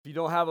you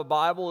don't have a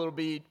Bible, it'll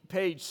be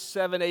page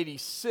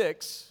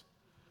 786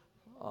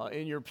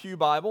 in your pew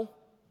Bible.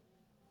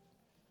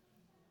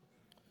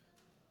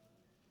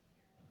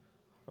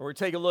 We're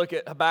taking a look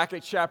at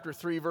Habakkuk chapter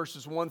 3,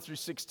 verses 1 through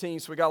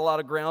 16. So we got a lot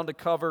of ground to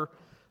cover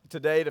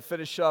today to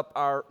finish up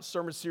our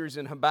sermon series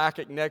in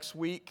Habakkuk next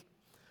week.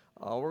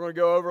 We're going to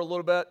go over a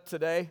little bit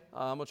today.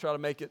 I'm going to try to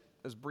make it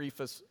as brief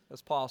as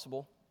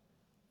possible.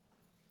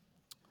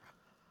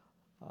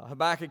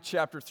 Habakkuk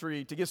chapter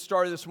 3. To get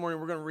started this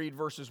morning, we're going to read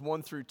verses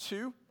 1 through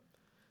 2,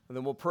 and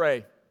then we'll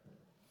pray.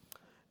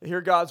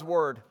 Hear God's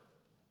word.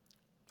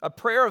 A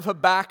prayer of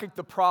Habakkuk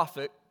the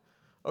prophet,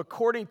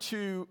 according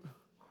to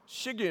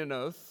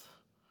Shigionoth.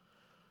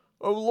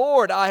 O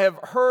Lord, I have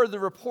heard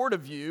the report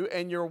of you,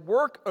 and your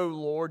work, O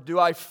Lord, do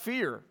I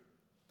fear.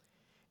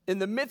 In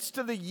the midst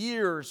of the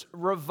years,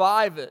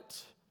 revive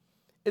it.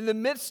 In the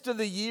midst of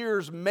the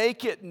years,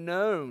 make it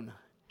known.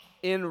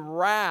 In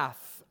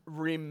wrath,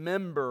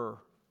 remember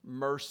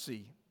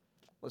mercy.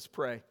 Let's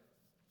pray.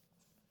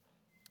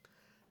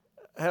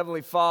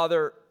 Heavenly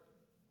Father,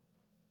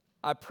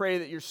 I pray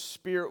that your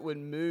Spirit would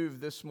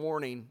move this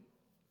morning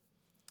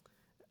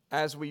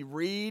as we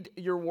read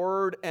your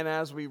word and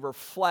as we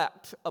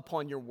reflect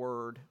upon your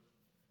word.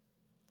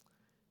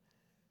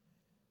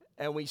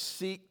 And we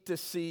seek to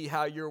see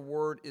how your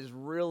word is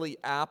really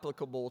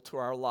applicable to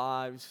our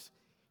lives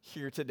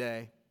here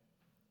today.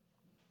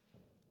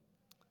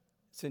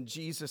 It's in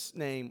Jesus'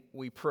 name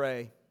we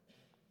pray.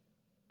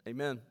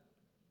 Amen.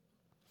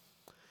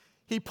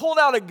 He pulled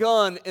out a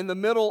gun in the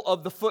middle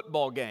of the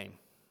football game.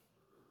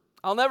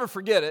 I'll never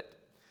forget it.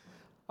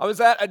 I was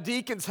at a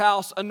deacon's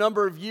house a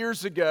number of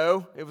years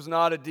ago. It was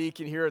not a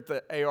deacon here at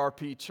the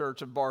ARP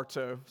Church of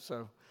Bartow,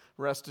 so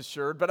rest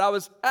assured. But I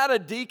was at a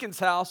deacon's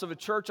house of a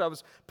church I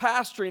was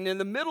pastoring. In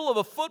the middle of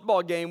a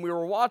football game we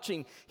were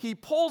watching, he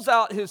pulls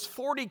out his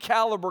 .40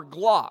 caliber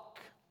Glock.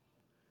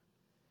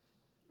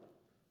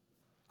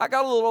 I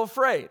got a little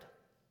afraid.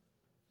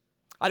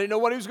 I didn't know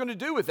what he was going to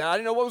do with that. I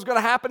didn't know what was going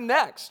to happen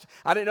next.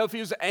 I didn't know if he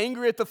was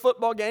angry at the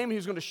football game, he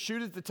was going to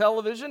shoot at the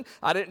television.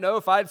 I didn't know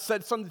if I had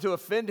said something to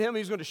offend him, he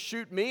was going to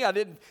shoot me. I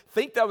didn't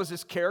think that was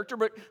his character,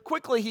 but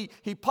quickly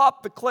he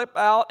popped the clip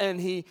out and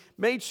he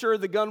made sure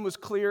the gun was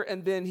clear,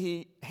 and then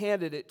he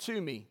handed it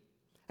to me.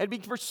 And he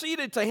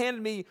proceeded to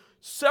hand me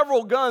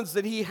several guns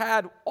that he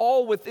had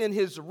all within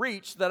his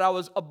reach that I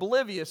was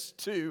oblivious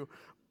to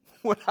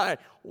when I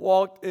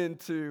walked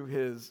into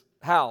his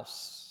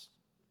house.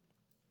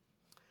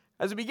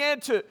 As he began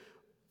to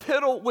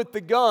piddle with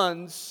the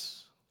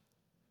guns,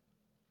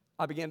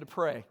 I began to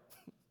pray.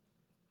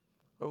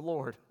 Oh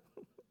Lord,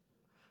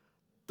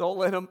 don't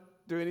let him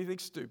do anything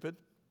stupid.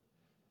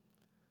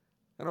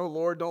 And oh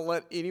Lord, don't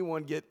let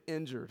anyone get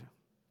injured.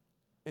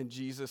 In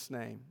Jesus'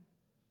 name,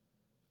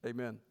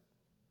 amen.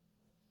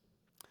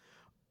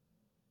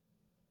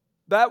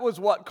 That was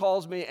what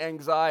caused me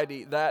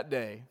anxiety that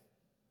day.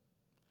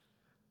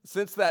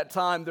 Since that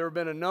time, there have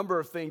been a number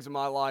of things in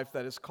my life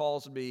that has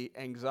caused me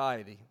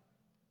anxiety.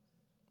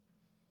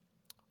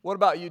 What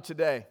about you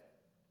today?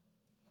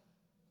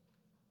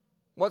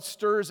 What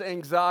stirs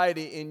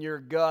anxiety in your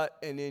gut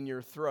and in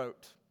your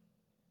throat?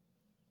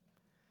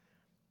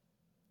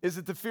 Is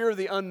it the fear of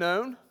the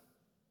unknown?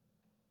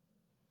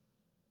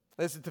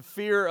 Is it the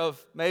fear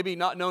of maybe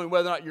not knowing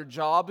whether or not your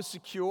job is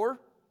secure?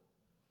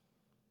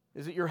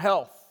 Is it your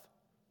health?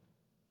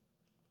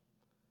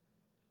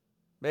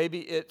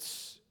 Maybe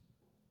it's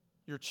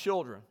your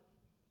children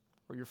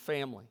or your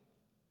family.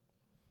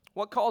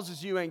 What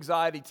causes you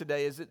anxiety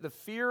today? Is it the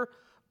fear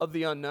of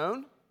the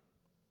unknown?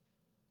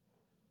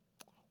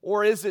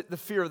 Or is it the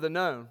fear of the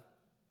known?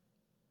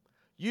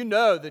 You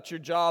know that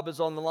your job is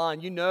on the line.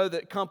 You know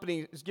that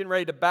company is getting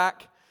ready to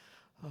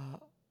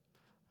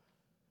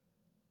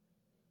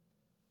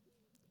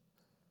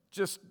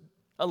just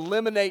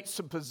eliminate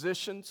some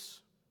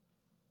positions.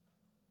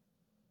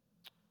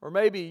 Or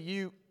maybe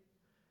you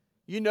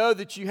know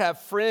that you have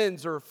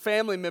friends or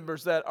family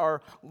members that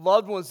are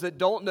loved ones that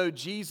don't know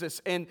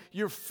Jesus, and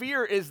your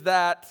fear is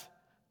that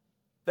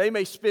they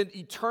may spend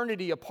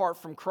eternity apart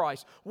from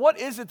Christ. What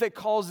is it that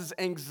causes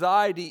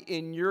anxiety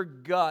in your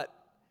gut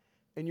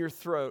and your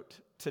throat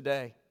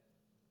today?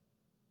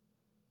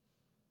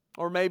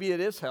 Or maybe it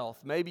is health.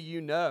 Maybe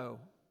you know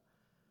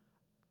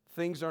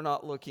things are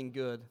not looking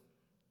good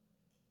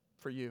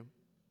for you.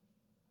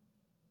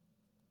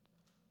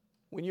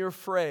 When you're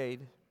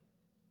afraid,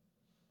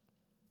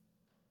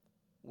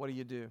 what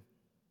do?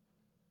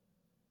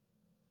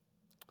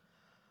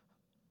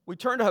 We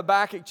turn to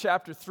Habakkuk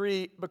chapter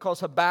 3 because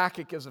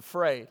Habakkuk is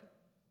afraid.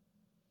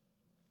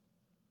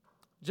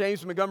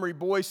 James Montgomery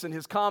Boyce in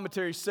his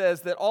commentary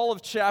says that all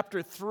of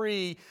chapter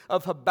 3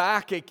 of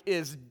Habakkuk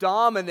is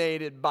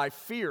dominated by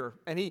fear.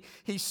 And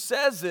he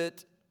says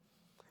it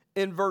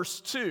in verse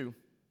 2.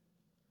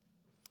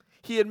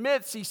 He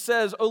admits, he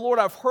says, O Lord,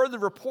 I've heard the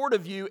report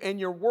of you,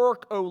 and your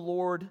work, O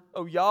Lord,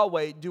 O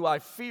Yahweh, do I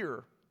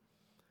fear.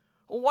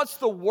 Well, what's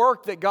the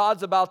work that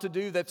God's about to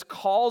do that's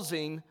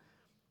causing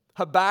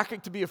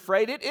Habakkuk to be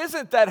afraid? It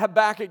isn't that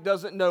Habakkuk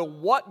doesn't know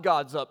what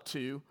God's up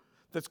to.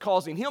 that's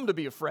causing him to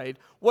be afraid.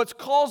 What's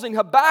causing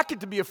Habakkuk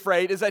to be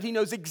afraid is that he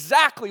knows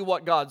exactly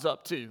what God's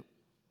up to.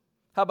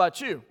 How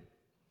about you?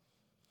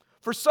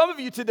 For some of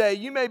you today,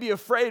 you may be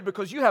afraid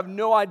because you have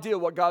no idea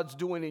what God's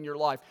doing in your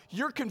life.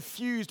 You're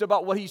confused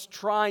about what he's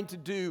trying to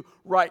do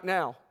right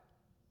now.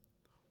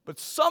 But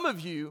some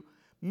of you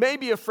may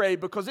be afraid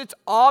because it's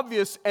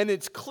obvious and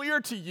it's clear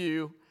to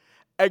you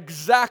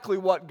exactly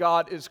what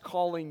God is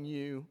calling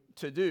you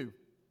to do.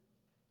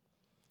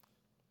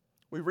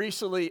 We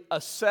recently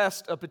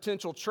assessed a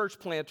potential church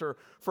planter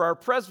for our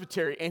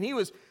presbytery, and he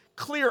was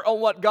clear on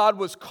what God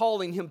was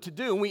calling him to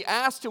do. And we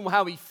asked him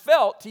how he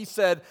felt. He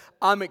said,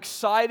 "I'm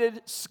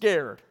excited,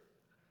 scared."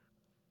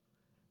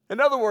 In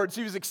other words,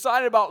 he was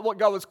excited about what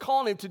God was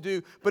calling him to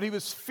do, but he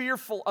was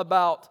fearful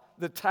about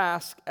the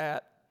task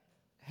at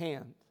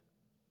hand.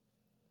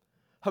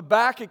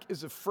 Habakkuk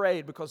is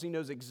afraid because he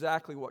knows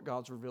exactly what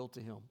God's revealed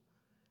to him.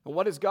 And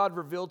what has God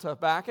revealed to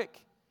Habakkuk?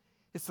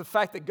 It's the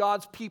fact that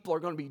God's people are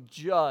going to be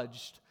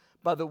judged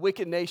by the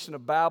wicked nation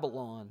of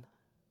Babylon.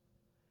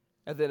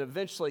 And then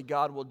eventually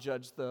God will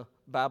judge the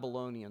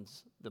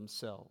Babylonians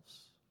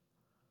themselves.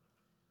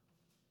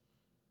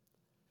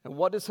 And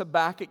what does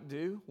Habakkuk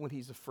do when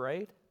he's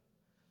afraid?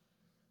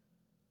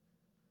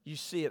 You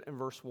see it in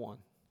verse 1.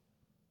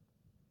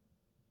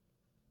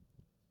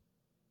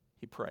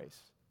 He prays.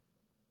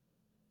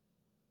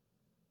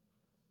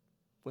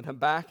 When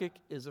Habakkuk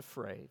is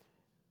afraid,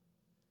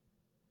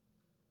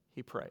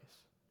 he prays.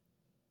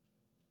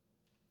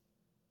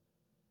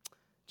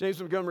 James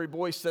Montgomery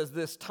Boyce says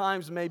this: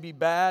 times may be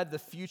bad, the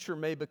future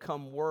may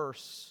become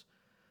worse,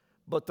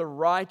 but the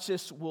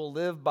righteous will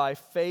live by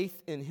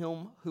faith in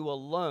him who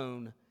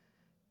alone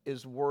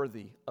is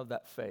worthy of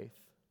that faith.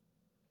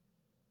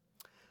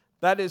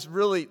 That is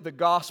really the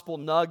gospel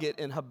nugget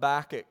in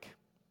Habakkuk.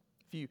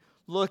 If you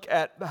look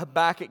at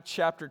Habakkuk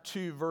chapter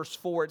 2, verse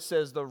 4, it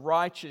says, "The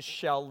righteous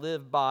shall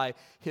live by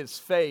his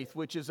faith,"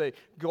 which is a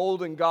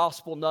golden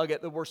gospel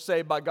nugget that we're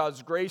saved by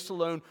God's grace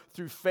alone,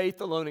 through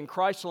faith alone, in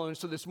Christ alone.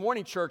 So this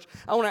morning, church,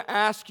 I want to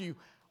ask you,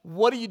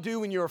 what do you do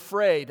when you're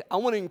afraid? I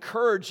want to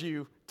encourage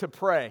you to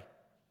pray.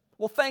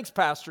 Well, thanks,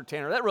 Pastor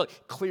Tanner. That really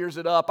clears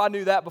it up. I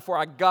knew that before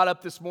I got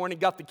up this morning,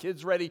 got the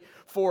kids ready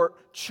for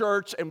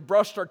church, and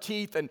brushed our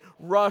teeth and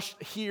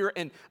rushed here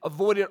and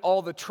avoided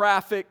all the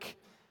traffic.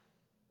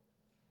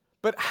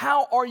 But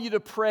how are you to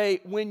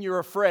pray when you're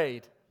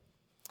afraid?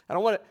 And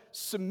I want to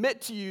submit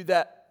to you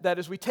that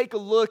as we take a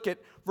look at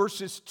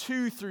verses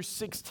 2 through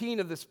 16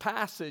 of this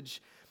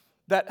passage,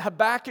 that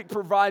Habakkuk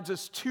provides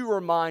us two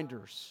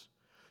reminders,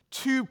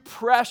 two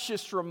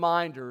precious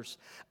reminders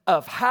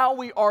of how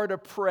we are to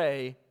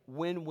pray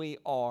when we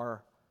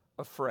are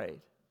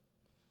afraid.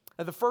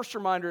 And the first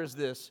reminder is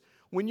this: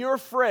 when you're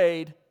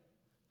afraid,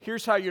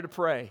 here's how you're to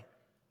pray.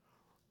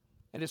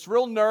 And it's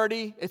real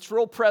nerdy, it's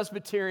real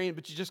Presbyterian,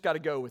 but you just got to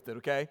go with it,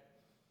 okay?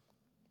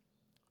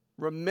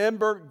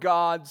 Remember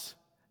God's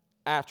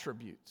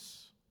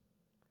attributes.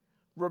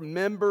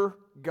 Remember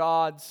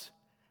God's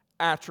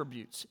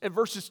attributes. In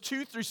verses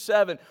 2 through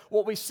 7,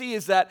 what we see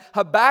is that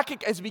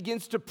Habakkuk, as he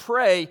begins to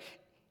pray,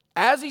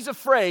 as he's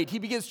afraid, he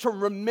begins to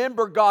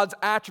remember God's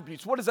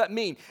attributes. What does that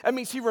mean? That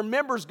means he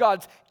remembers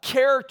God's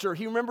character,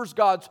 he remembers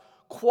God's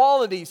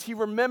qualities, he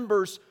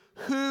remembers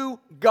who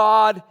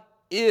God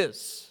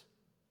is.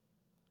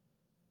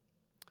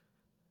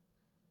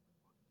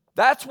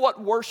 That's what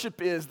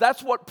worship is.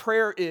 That's what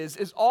prayer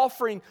is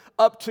offering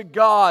up to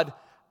God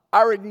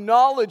our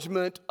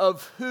acknowledgement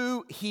of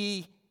who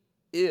He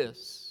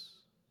is.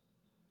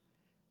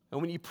 And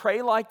when you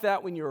pray like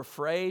that, when you're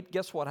afraid,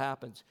 guess what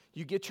happens?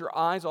 You get your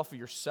eyes off of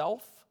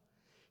yourself.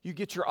 You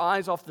get your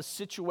eyes off the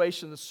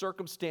situation, the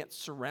circumstance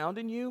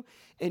surrounding you,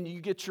 and you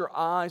get your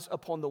eyes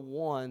upon the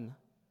one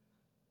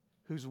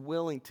who's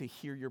willing to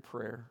hear your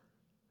prayer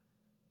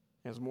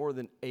and is more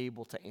than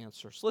able to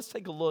answer. So let's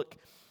take a look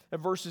at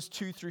verses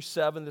 2 through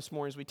 7 this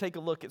morning as we take a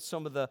look at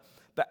some of the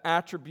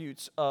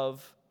attributes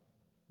of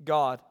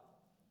God.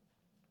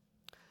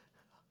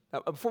 Now,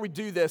 before we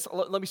do this,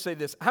 let me say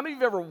this. How many of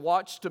you have ever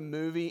watched a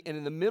movie, and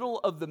in the middle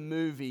of the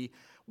movie,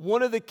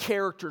 one of the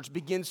characters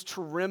begins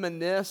to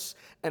reminisce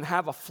and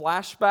have a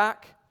flashback?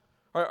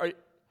 Are you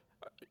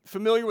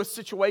familiar with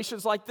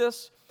situations like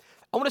this?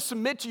 I want to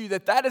submit to you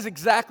that is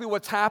exactly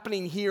what's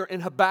happening here in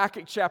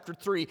Habakkuk chapter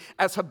 3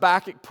 as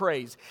Habakkuk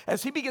prays.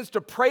 As he begins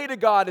to pray to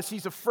God as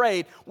he's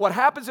afraid, what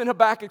happens in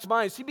Habakkuk's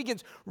mind is he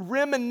begins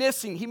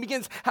reminiscing. He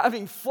begins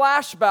having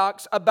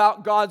flashbacks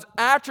about God's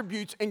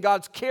attributes and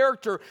God's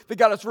character that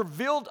God has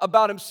revealed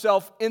about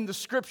himself in the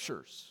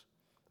scriptures.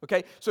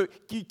 Okay, so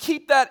you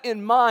keep that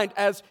in mind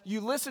as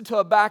you listen to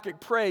Habakkuk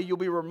pray. You'll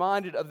be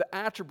reminded of the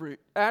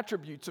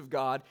attributes of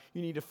God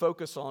you need to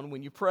focus on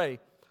when you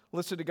pray.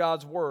 Listen to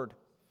God's word.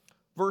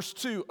 Verse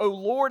 2, "O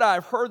Lord, I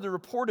have heard the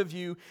report of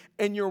you,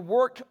 and your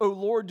work, O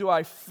Lord, do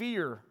I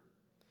fear.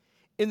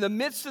 In the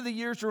midst of the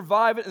years,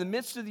 revive it. In the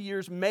midst of the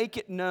years, make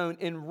it known.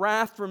 In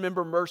wrath,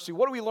 remember mercy."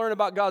 What do we learn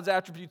about God's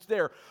attributes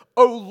there?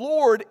 O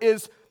Lord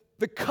is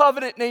the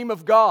covenant name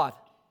of God.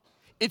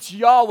 It's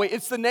Yahweh.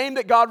 It's the name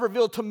that God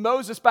revealed to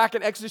Moses back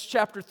in Exodus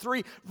chapter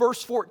 3,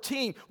 verse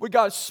 14, where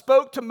God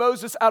spoke to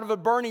Moses out of a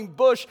burning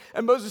bush.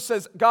 And Moses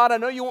says, God, I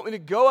know you want me to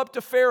go up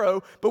to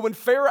Pharaoh, but when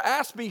Pharaoh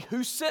asks me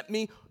who sent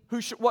me,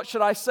 what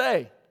should I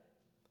say?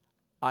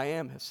 I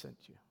am has sent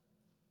you.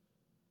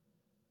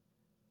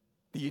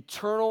 The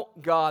eternal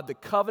God, the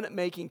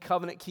covenant-making,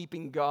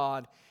 covenant-keeping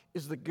God,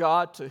 is the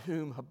God to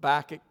whom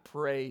Habakkuk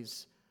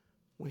prays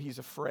when he's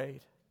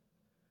afraid.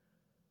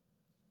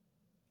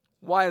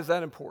 Why is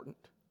that important?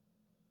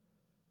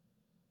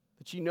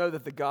 That you know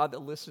that the God that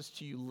listens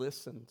to you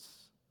listens,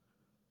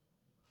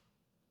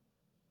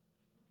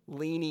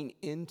 leaning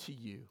into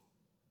you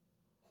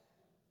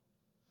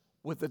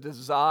with a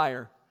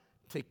desire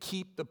to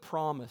keep the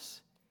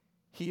promise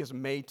He has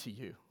made to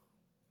you.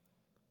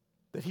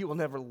 That He will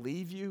never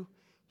leave you,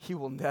 He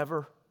will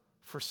never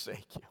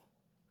forsake you.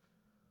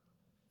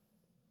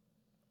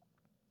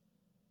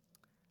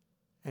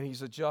 And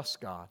He's a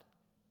just God.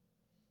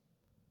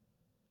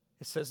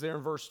 It says there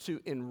in verse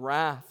 2, in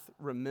wrath,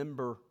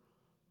 remember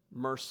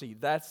mercy.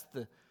 That's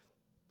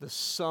the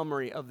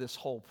summary of this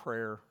whole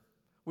prayer.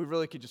 We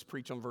really could just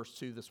preach on verse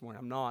 2 this morning.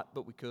 I'm not,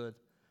 but we could.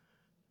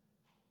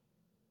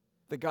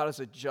 That God is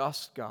a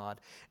just God.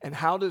 And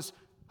how does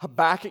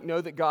Habakkuk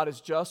know that God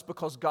is just?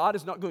 Because God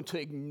is not going to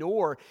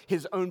ignore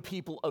His own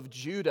people of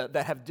Judah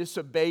that have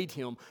disobeyed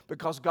Him,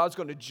 because God's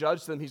going to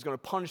judge them. He's going to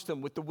punish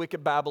them with the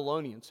wicked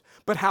Babylonians.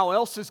 But how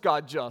else is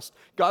God just?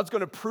 God's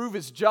going to prove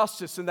His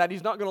justice in that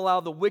He's not going to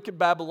allow the wicked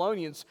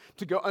Babylonians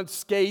to go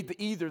unscathed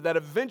either, that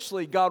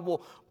eventually God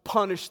will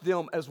punish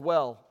them as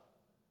well.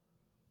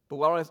 But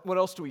what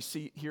else do we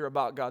see here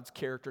about God's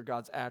character,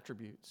 God's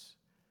attributes?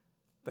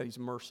 That He's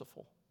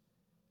merciful.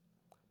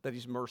 That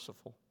He's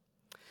merciful.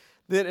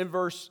 Then in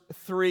verse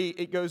 3,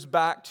 it goes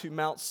back to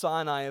Mount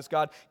Sinai as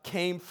God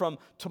came from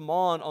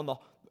Teman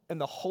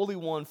and the Holy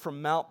One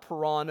from Mount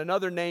Paran,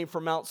 another name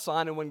for Mount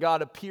Sinai, when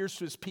God appears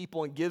to His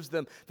people and gives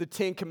them the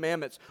 10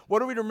 Commandments. What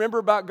do we remember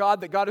about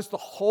God? That God is the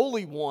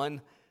Holy One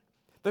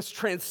that's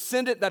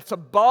transcendent, that's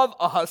above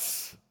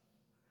us,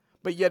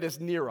 but yet is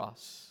near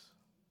us.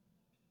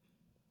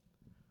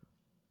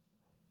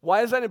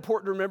 Why is that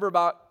important to remember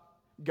about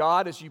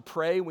God as you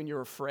pray when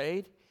you're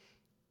afraid?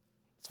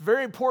 It's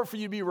very important for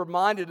you to be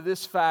reminded of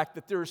this fact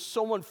that there is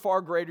someone far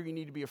greater you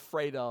need to be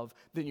afraid of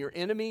than your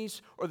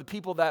enemies or the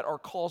people that are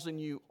causing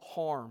you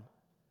harm.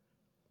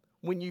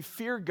 When you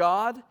fear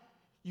God,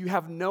 you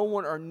have no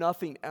one or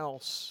nothing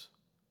else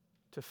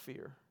to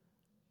fear.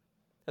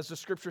 As the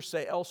scriptures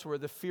say elsewhere,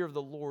 the fear of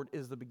the Lord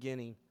is the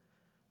beginning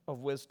of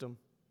wisdom.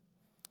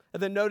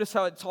 And then notice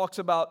how it talks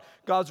about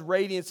God's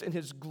radiance and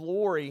His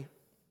glory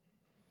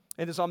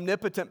and His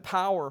omnipotent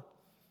power.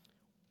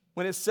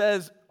 When it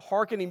says,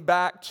 hearkening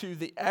back to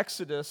the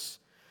Exodus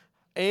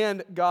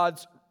and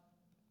God's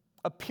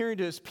appearing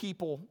to His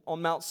people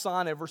on Mount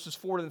Sinai, verses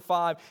 4 and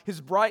 5,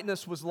 His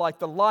brightness was like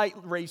the light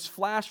rays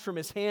flashed from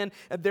His hand,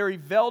 and there He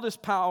veiled His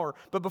power.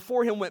 But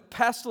before Him went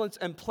pestilence,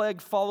 and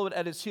plague followed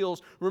at His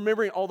heels,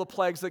 remembering all the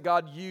plagues that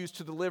God used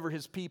to deliver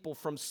His people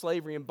from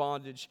slavery and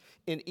bondage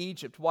in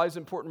Egypt. Why is it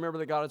important to remember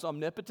that God is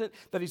omnipotent,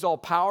 that He's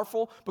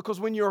all-powerful?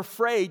 Because when you're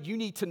afraid, you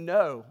need to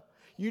know.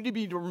 You need to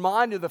be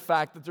reminded of the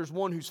fact that there's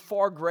one who's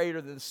far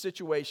greater than the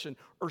situation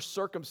or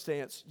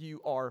circumstance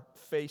you are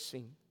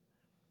facing.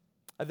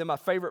 And then my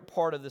favorite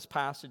part of this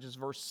passage is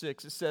verse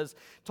 6. It says,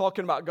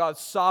 talking about God's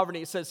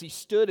sovereignty, it says, He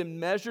stood and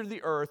measured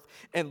the earth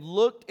and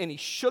looked and He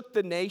shook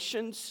the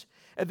nations.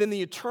 And then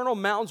the eternal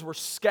mountains were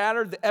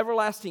scattered. The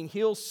everlasting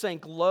hills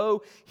sank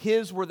low.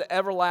 His were the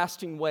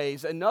everlasting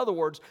ways. In other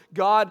words,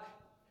 God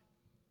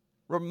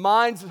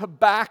reminds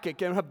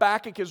Habakkuk, and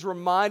Habakkuk is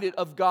reminded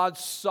of God's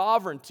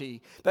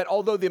sovereignty, that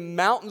although the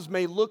mountains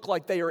may look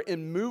like they are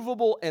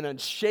immovable and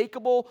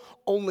unshakable,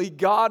 only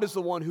God is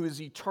the one who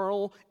is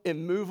eternal,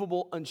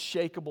 immovable,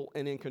 unshakable,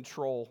 and in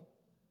control.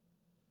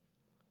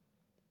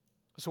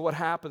 So what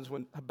happens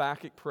when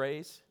Habakkuk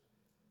prays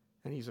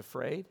and he's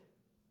afraid?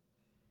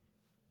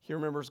 He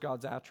remembers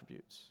God's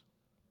attributes.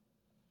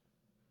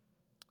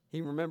 He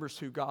remembers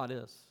who God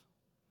is.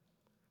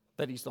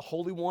 That He's the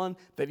Holy One,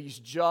 that He's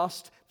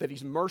just, that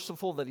He's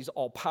merciful, that He's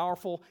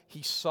all-powerful,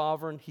 He's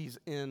sovereign, He's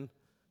in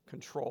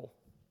control.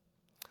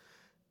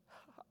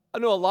 I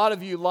know a lot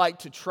of you like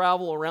to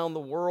travel around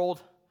the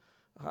world.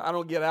 I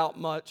don't get out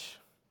much,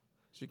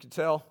 as you can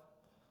tell.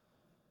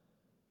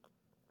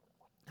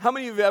 How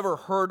many of you have ever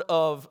heard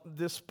of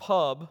this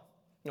pub?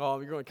 Oh,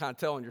 you're going to kind of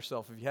tell on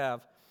yourself if you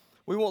have.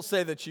 We won't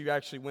say that you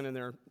actually went in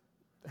there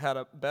and had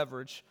a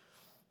beverage.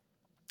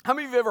 How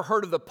many of you have ever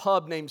heard of the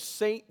pub named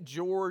St.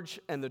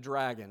 George and the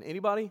Dragon?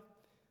 Anybody?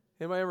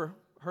 Anybody ever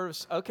heard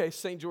of, okay,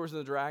 St. George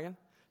and the Dragon?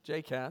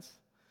 Jay Cass.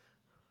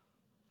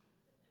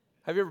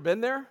 Have you ever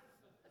been there?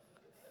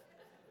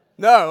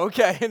 No,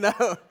 okay, no.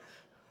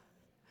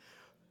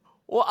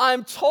 Well,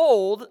 I'm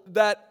told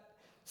that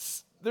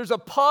there's a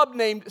pub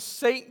named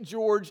St.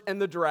 George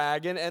and the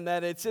Dragon, and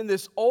that it's in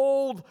this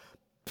old,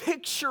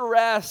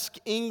 picturesque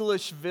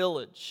English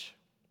village.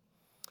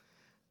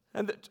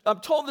 And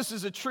I'm told this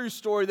is a true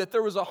story, that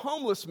there was a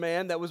homeless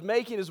man that was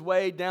making his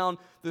way down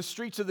the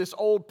streets of this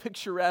old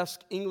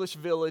picturesque English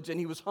village, and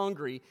he was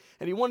hungry,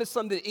 and he wanted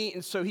something to eat.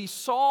 And so he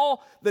saw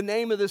the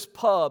name of this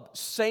pub,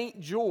 St.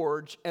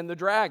 George and the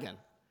Dragon.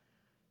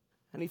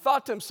 And he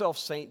thought to himself,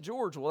 St.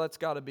 George, well, that's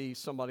got to be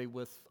somebody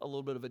with a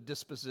little bit of a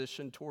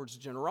disposition towards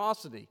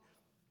generosity.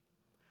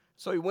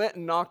 So he went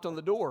and knocked on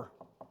the door.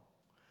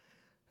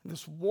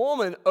 This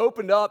woman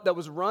opened up that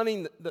was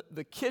running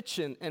the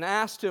kitchen and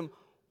asked him,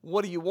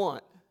 what do you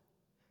want?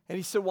 And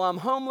he said, well, I'm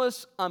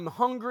homeless, I'm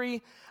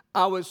hungry.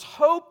 I was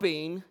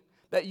hoping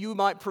that you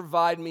might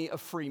provide me a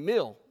free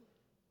meal.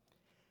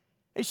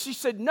 And she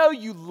said, no,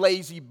 you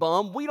lazy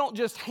bum. We don't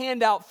just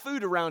hand out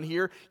food around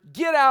here.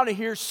 Get out of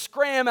here,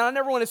 scram, and I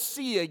never want to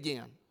see you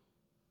again.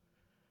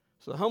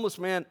 So the homeless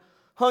man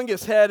hung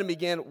his head and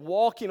began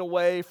walking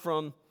away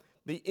from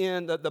the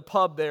inn, the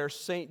pub there,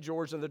 St.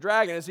 George and the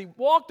Dragon. As he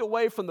walked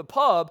away from the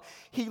pub,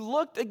 he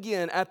looked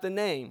again at the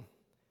name,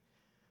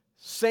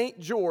 St.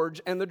 George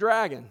and the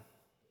Dragon.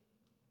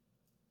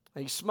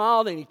 And he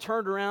smiled and he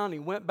turned around and he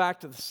went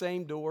back to the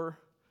same door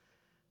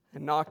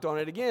and knocked on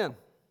it again.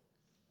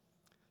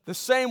 The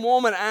same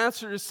woman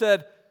answered and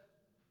said,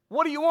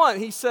 what do you want?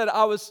 He said,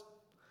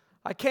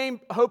 I came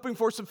hoping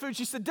for some food.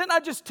 She said, didn't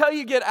I just tell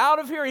you get out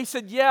of here? He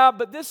said, yeah,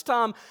 but this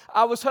time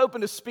I was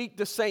hoping to speak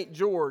to St.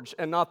 George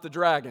and not the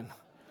dragon.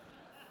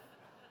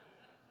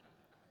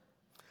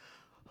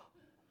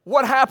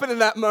 What happened in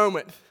that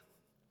moment?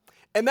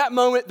 In that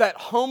moment, that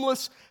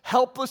homeless,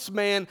 helpless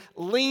man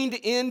leaned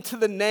into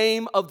the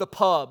name of the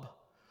pub.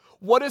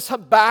 What does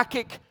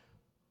Habakkuk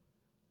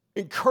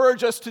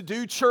encourage us to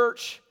do,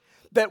 church?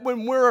 That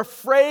when we're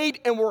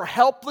afraid and we're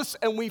helpless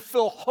and we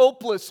feel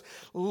hopeless,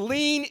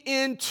 lean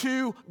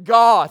into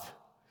God.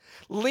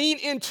 Lean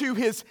into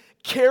His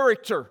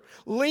character.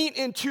 Lean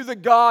into the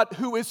God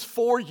who is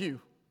for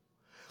you.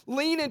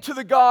 Lean into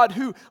the God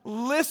who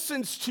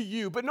listens to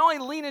you. But not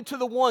only lean into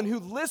the one who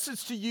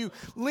listens to you,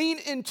 lean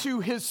into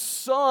His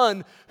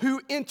Son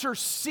who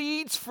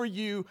intercedes for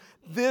you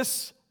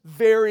this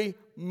very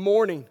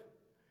morning.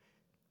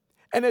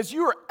 And as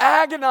you are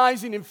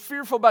agonizing and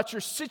fearful about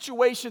your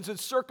situations and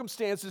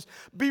circumstances,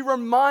 be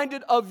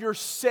reminded of your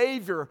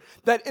Savior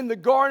that in the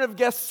Garden of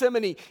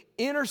Gethsemane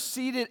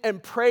interceded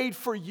and prayed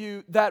for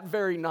you that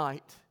very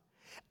night.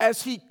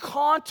 As He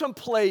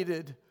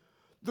contemplated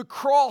the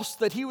cross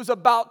that He was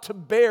about to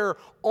bear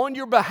on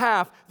your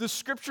behalf, the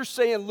scriptures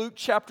say in Luke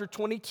chapter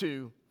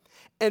 22,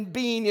 and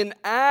being in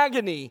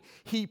agony,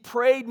 He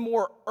prayed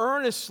more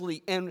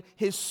earnestly, and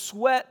His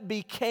sweat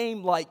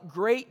became like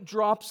great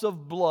drops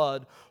of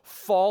blood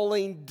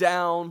falling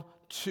down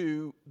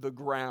to the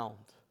ground.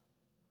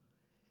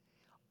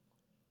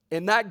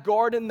 In that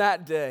garden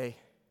that day,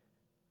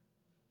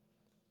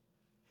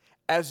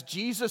 as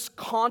Jesus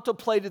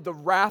contemplated the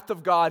wrath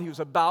of God He was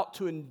about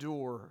to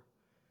endure,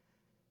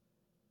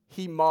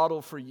 He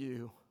modeled for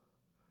you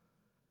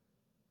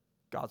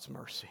God's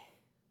mercy.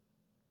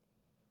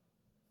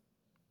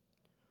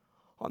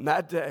 On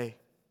that day,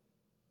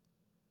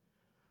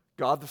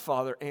 God the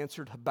Father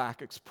answered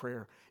Habakkuk's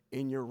prayer,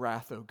 in your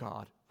wrath, O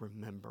God,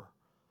 remember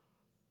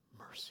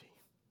mercy.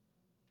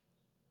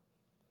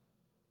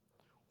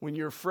 When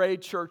you're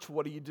afraid, church,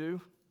 what do?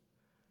 You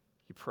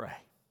pray.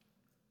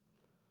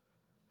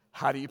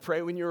 How do you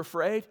pray when you're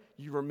afraid?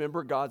 You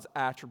remember God's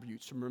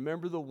attributes and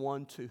remember the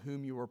one to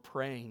whom you are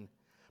praying,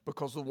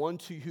 because the one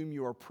to whom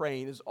you are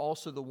praying is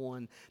also the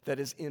one that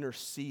is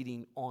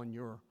interceding on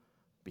your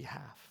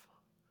behalf.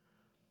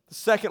 The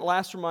second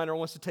last reminder I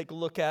want us to take a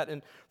look at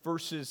in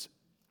verses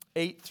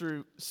 8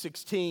 through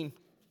 16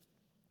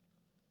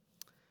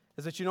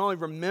 is that you not only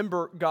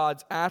remember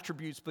God's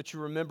attributes, but you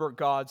remember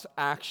God's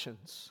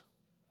actions.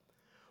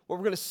 What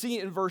we're going to see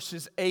in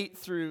verses 8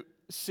 through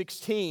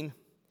 16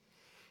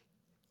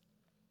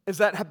 is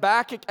that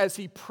Habakkuk, as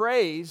he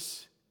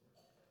prays,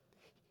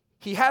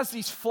 he has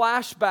these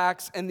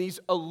flashbacks and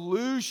these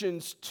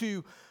allusions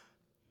to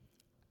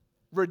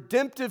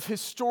redemptive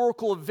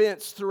historical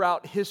events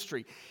throughout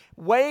history.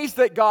 Ways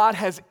that God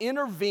has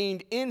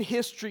intervened in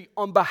history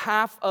on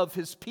behalf of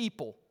His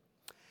people.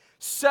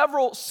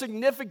 Several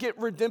significant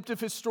redemptive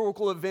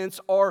historical events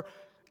are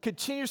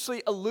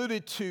continuously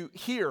alluded to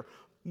here.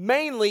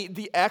 Mainly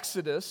the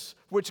Exodus,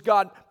 which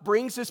God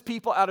brings His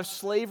people out of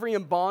slavery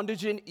and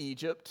bondage in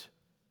Egypt.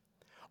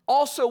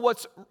 Also,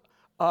 what's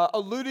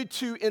alluded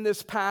to in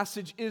this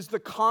passage is the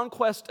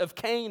conquest of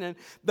Canaan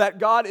that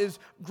God is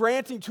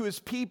granting to His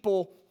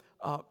people,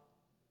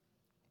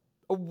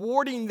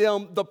 awarding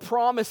them the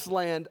promised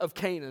land of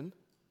Canaan.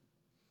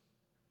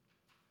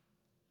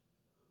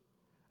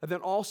 And then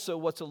also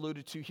what's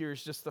alluded to here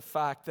is just the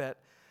fact that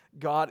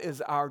God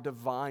is our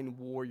divine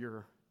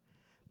warrior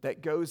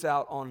that goes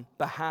out on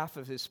behalf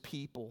of His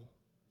people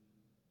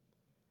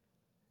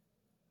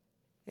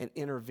and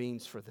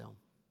intervenes for them.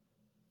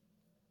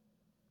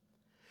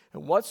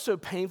 And what's so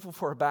painful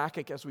for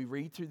Habakkuk as we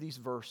read through these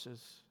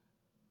verses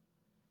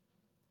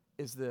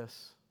is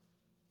this.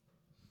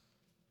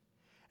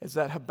 Is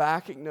that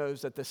Habakkuk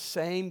knows that the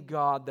same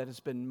God that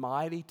has been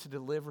mighty to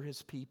deliver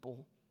His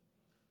people,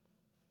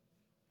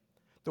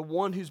 the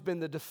one who's been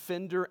the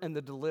defender and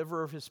the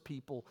deliverer of his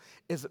people,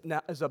 is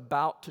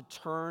about to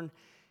turn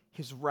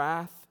his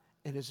wrath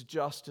and his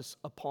justice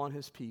upon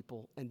his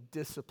people and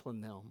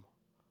discipline them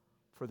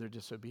for their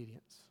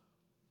disobedience.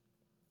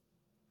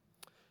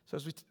 So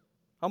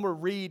I'm going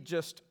to read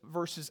just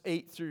verses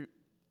 8 through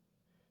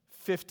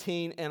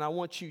 15, and I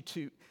want you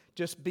to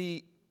just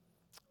be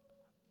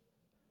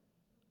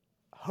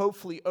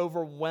hopefully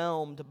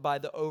overwhelmed by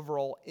the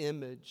overall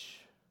image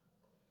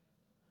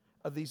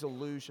of these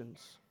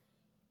allusions.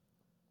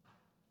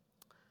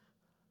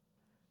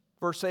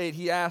 Verse 8,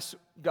 he asks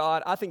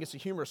God, I think it's a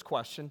humorous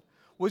question,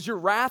 was your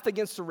wrath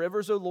against the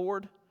rivers, O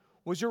Lord?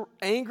 Was your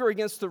anger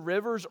against the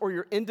rivers or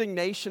your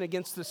indignation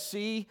against the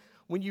sea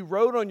when you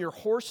rode on your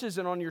horses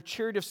and on your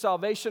chariot of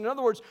salvation? In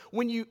other words,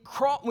 when you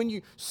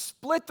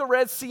split the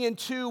Red Sea in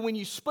two, when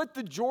you split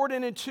the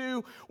Jordan in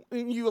two,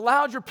 when you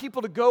allowed your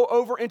people to go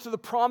over into the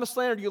promised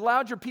land, or you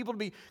allowed your people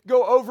to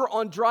go over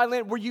on dry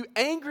land, were you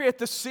angry at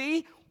the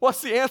sea?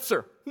 What's the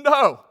answer?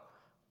 No.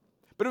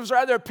 But it was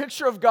rather a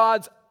picture of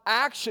God's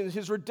action,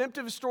 his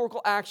redemptive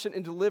historical action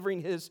in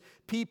delivering his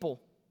people.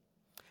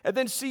 And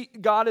then see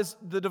God as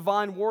the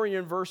divine warrior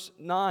in verse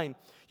 9.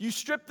 You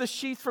stripped the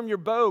sheath from your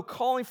bow,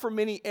 calling for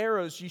many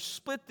arrows. You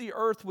split the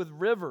earth with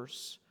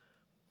rivers.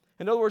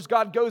 In other words,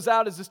 God goes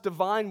out as this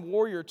divine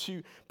warrior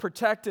to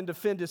protect and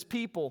defend his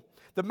people.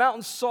 The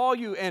mountains saw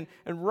you and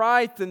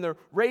writhed, and the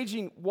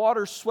raging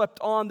waters swept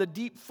on. The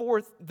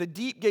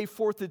deep gave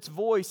forth its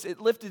voice.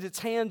 It lifted its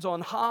hands on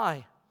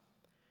high.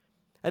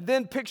 And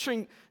then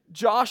picturing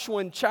Joshua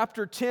in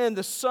chapter 10,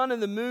 the sun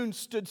and the moon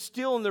stood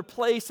still in their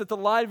place at the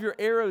light of your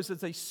arrows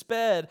as they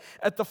sped,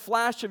 at the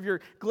flash of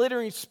your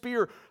glittering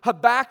spear.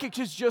 Habakkuk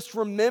is just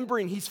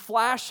remembering. He's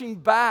flashing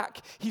back.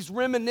 He's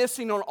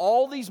reminiscing on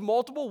all these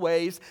multiple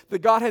ways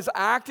that God has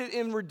acted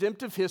in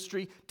redemptive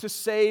history to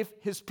save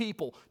his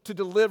people, to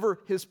deliver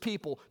his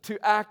people, to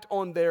act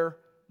on their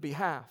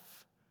behalf.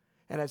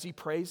 And as he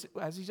prays,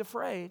 as he's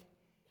afraid,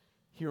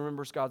 he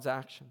remembers God's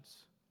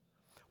actions.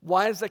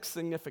 Why is that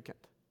significant?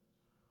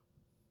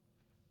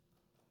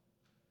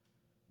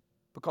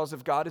 Because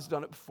if God has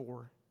done it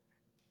before,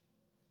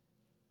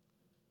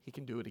 he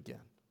can do it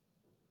again.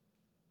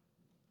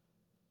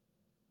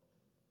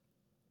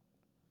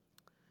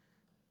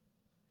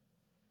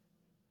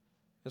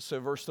 And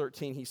so verse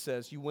 13, he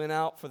says, you went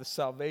out for the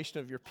salvation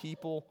of your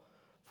people,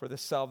 for the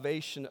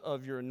salvation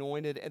of your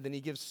anointed. And then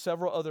he gives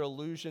several other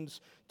allusions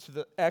to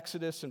the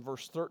Exodus in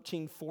verse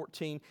 13,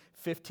 14,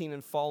 15,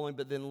 and following.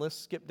 But then let's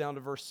skip down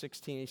to verse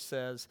 16. He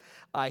says,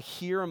 I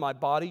hear and my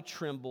body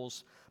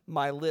trembles.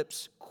 My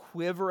lips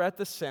quiver at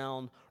the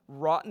sound.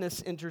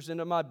 Rottenness enters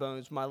into my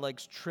bones. My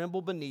legs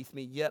tremble beneath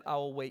me. Yet I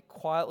will wait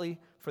quietly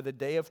for the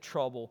day of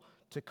trouble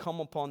to come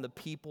upon the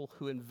people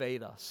who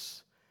invade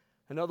us.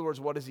 In other words,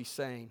 what is he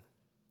saying?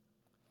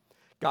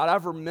 God,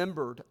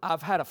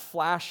 I've had a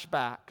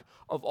flashback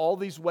of all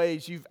these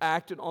ways you've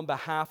acted on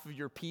behalf of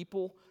your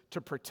people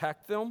to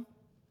protect them.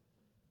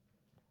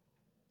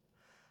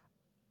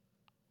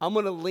 I'm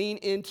going to lean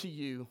into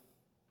you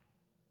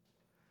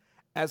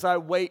as I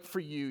wait for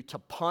you to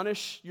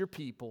punish your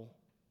people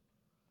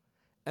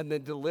and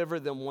then deliver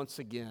them once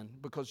again,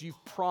 because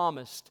you've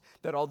promised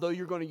that although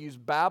you're going to use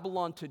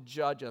Babylon to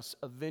judge us,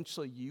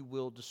 eventually you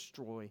will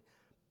destroy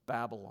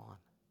Babylon.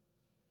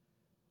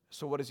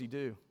 So what does he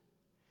do?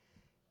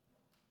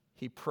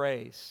 He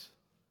prays,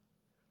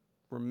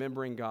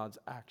 remembering God's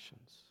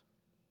actions.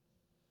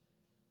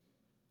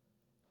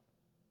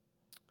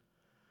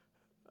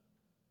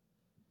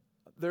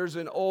 There's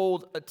an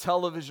old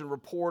television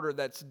reporter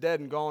that's dead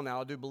and gone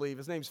now, I do believe.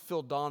 His name's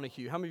Phil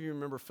Donahue. How many of you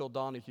remember Phil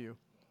Donahue?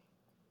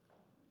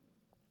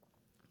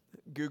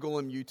 Google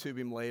him, YouTube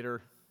him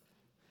later.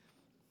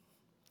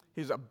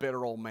 He's a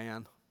bitter old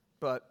man,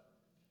 but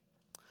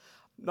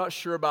I'm not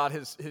sure about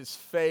his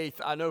faith.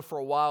 I know for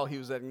a while he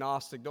was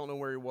agnostic. Don't know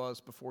where he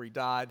was before he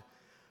died.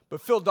 But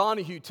Phil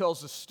Donahue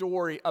tells a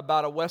story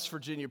about a West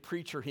Virginia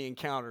preacher he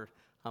encountered.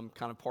 I'm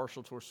kind of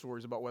partial to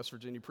stories about West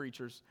Virginia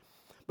preachers.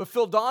 But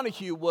Phil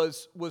Donahue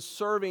was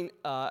serving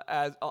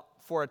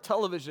for a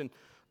television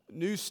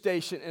news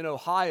station in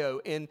Ohio.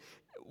 And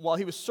while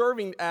he was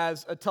serving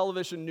as a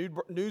television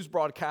news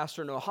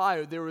broadcaster in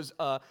Ohio, there was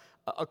a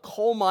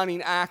coal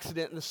mining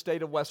accident in the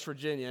state of West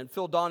Virginia. And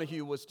Phil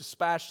Donahue was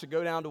dispatched to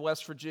go down to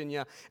West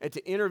Virginia and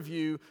to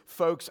interview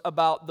folks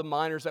about the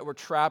miners that were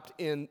trapped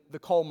in the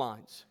coal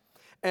mines.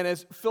 And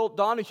as Phil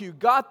Donahue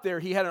got there,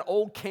 he had an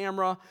old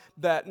camera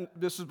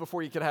this was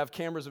before you could have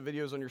cameras and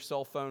videos on your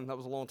cell phone. That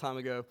was a long time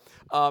ago.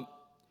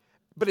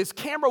 But his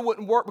camera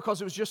wouldn't work because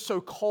it was just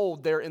so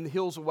cold there in the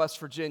hills of West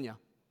Virginia.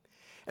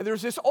 And there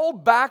was this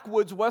old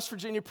backwoods West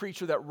Virginia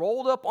preacher that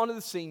rolled up onto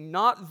the scene,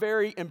 not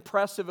very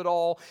impressive at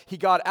all. He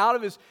got out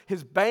of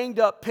his banged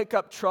up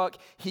pickup truck.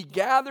 He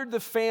gathered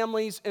the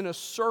families in a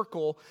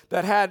circle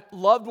that had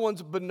loved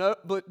ones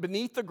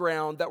beneath the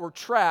ground that were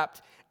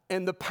trapped,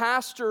 and the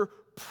pastor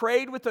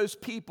prayed with those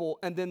people,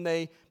 and then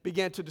they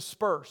began to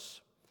disperse.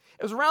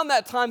 It was around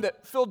that time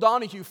that Phil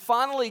Donahue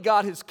finally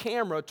got his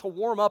camera to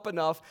warm up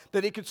enough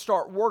that it could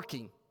start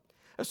working.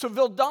 And so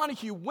Phil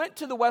Donahue went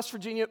to the West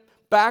Virginia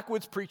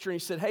backwoods preacher,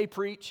 and he said, hey,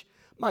 preach,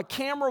 my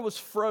camera was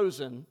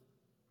frozen.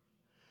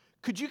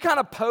 Could you kind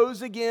of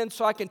pose again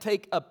so I can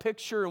take a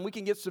picture and we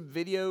can get some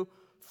video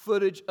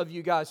footage of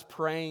you guys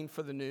praying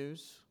for the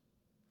news?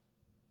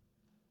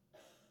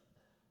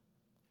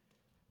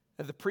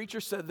 And the preacher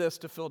said this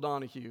to Phil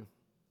Donahue,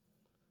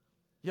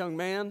 young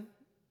man,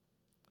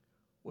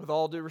 with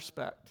all due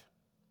respect,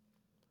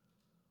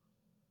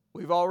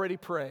 we've already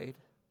prayed.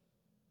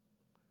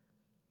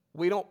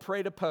 We don't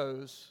pray to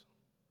pose,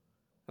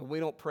 and we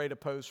don't pray to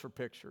pose for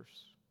pictures.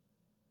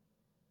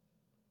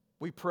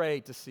 We pray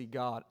to see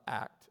God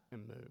act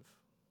and move.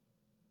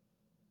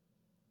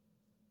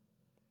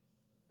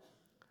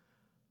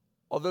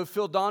 Although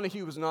Phil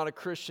Donahue was not a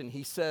Christian,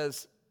 he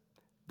says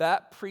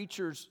that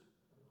preacher's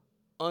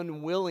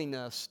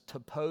unwillingness to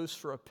pose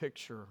for a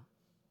picture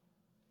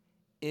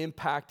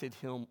impacted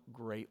him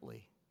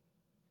greatly.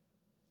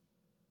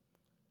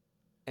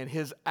 And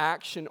his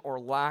action or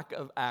lack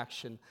of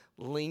action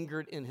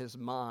lingered in his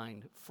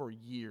mind for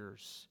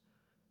years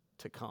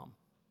to come.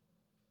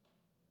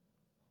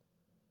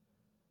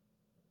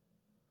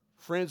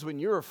 Friends, when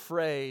you're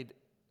afraid,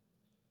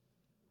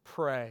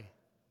 pray.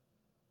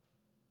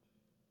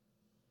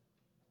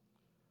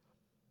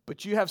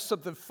 But you have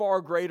something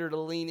far greater to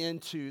lean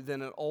into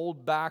than an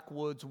old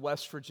backwoods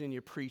West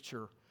Virginia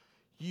preacher.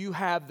 You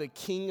have the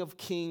King of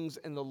Kings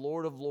and the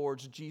Lord of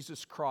Lords,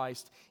 Jesus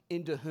Christ,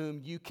 into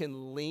whom you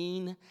can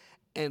lean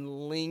and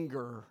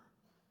linger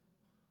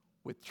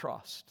with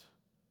trust.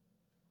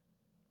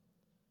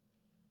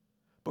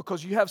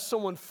 Because you have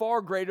someone far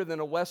greater than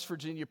a West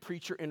Virginia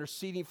preacher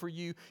interceding for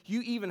you.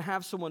 You even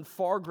have someone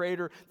far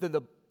greater than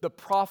the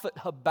prophet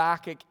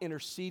Habakkuk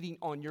interceding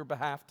on your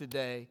behalf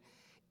today.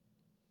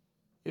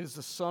 It is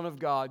the Son of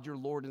God, your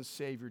Lord and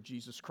Savior,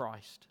 Jesus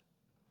Christ.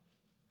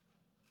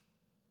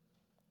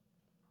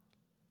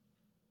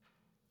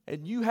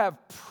 And you have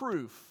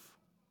proof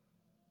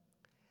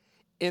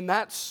in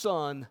that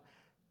Son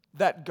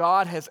that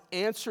God has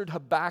answered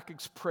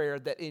Habakkuk's prayer,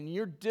 that in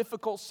your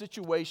difficult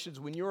situations,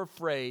 when you're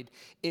afraid,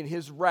 in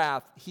His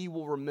wrath, He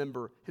will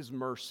remember His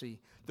mercy.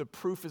 The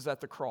proof is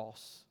at the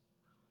cross.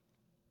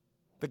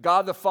 The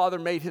God the Father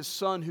made His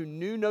Son, who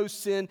knew no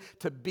sin,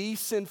 to be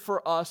sin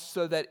for us,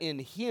 so that in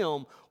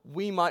Him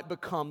we might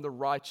become the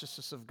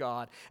righteousness of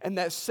God. And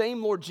that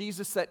same Lord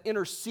Jesus that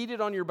interceded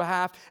on your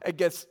behalf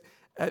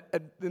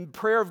in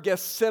prayer of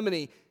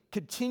Gethsemane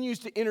continues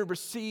to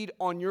intercede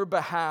on your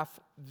behalf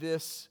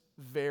this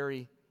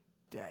very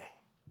day.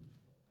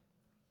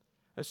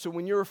 And so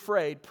when you're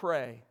afraid,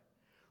 pray.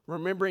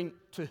 Remembering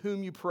to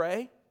whom you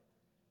pray,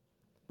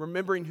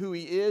 remembering who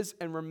He is,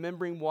 and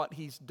remembering what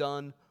He's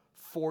done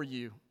for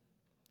you.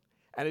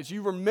 And as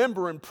you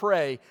remember and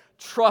pray,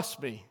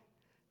 trust me,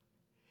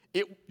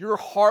 your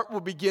heart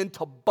will begin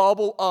to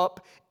bubble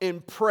up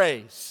in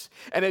praise.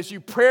 And as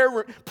you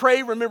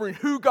pray, remembering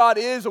who God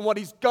is and what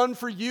He's done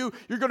for you,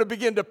 you're going to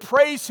begin to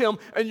praise Him,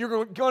 and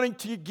you're going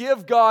to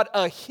give God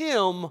a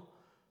hymn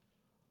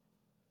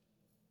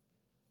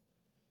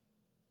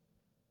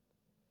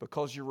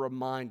because you're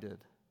reminded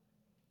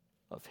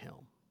of Him.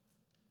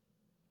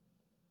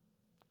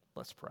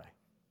 Let's pray.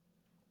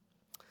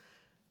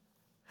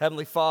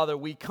 Heavenly Father,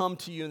 we come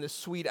to you in this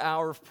sweet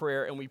hour of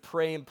prayer, and we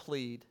pray and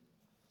plead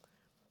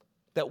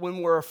that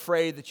when we're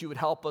afraid, that you would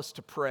help us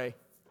to pray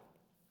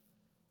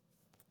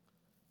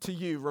to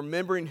you,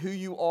 remembering who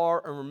you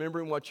are and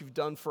remembering what you've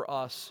done for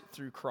us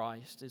through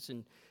Christ. It's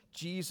in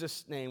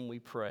Jesus' name we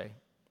pray.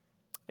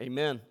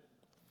 Amen.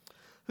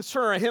 Let's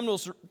turn our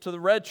hymnals to the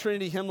Red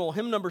Trinity hymnal,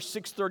 hymn number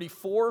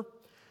 634.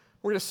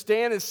 We're going to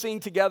stand and sing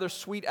together,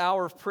 Sweet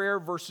Hour of Prayer,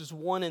 verses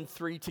 1 and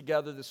 3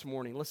 together this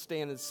morning. Let's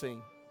stand and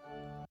sing.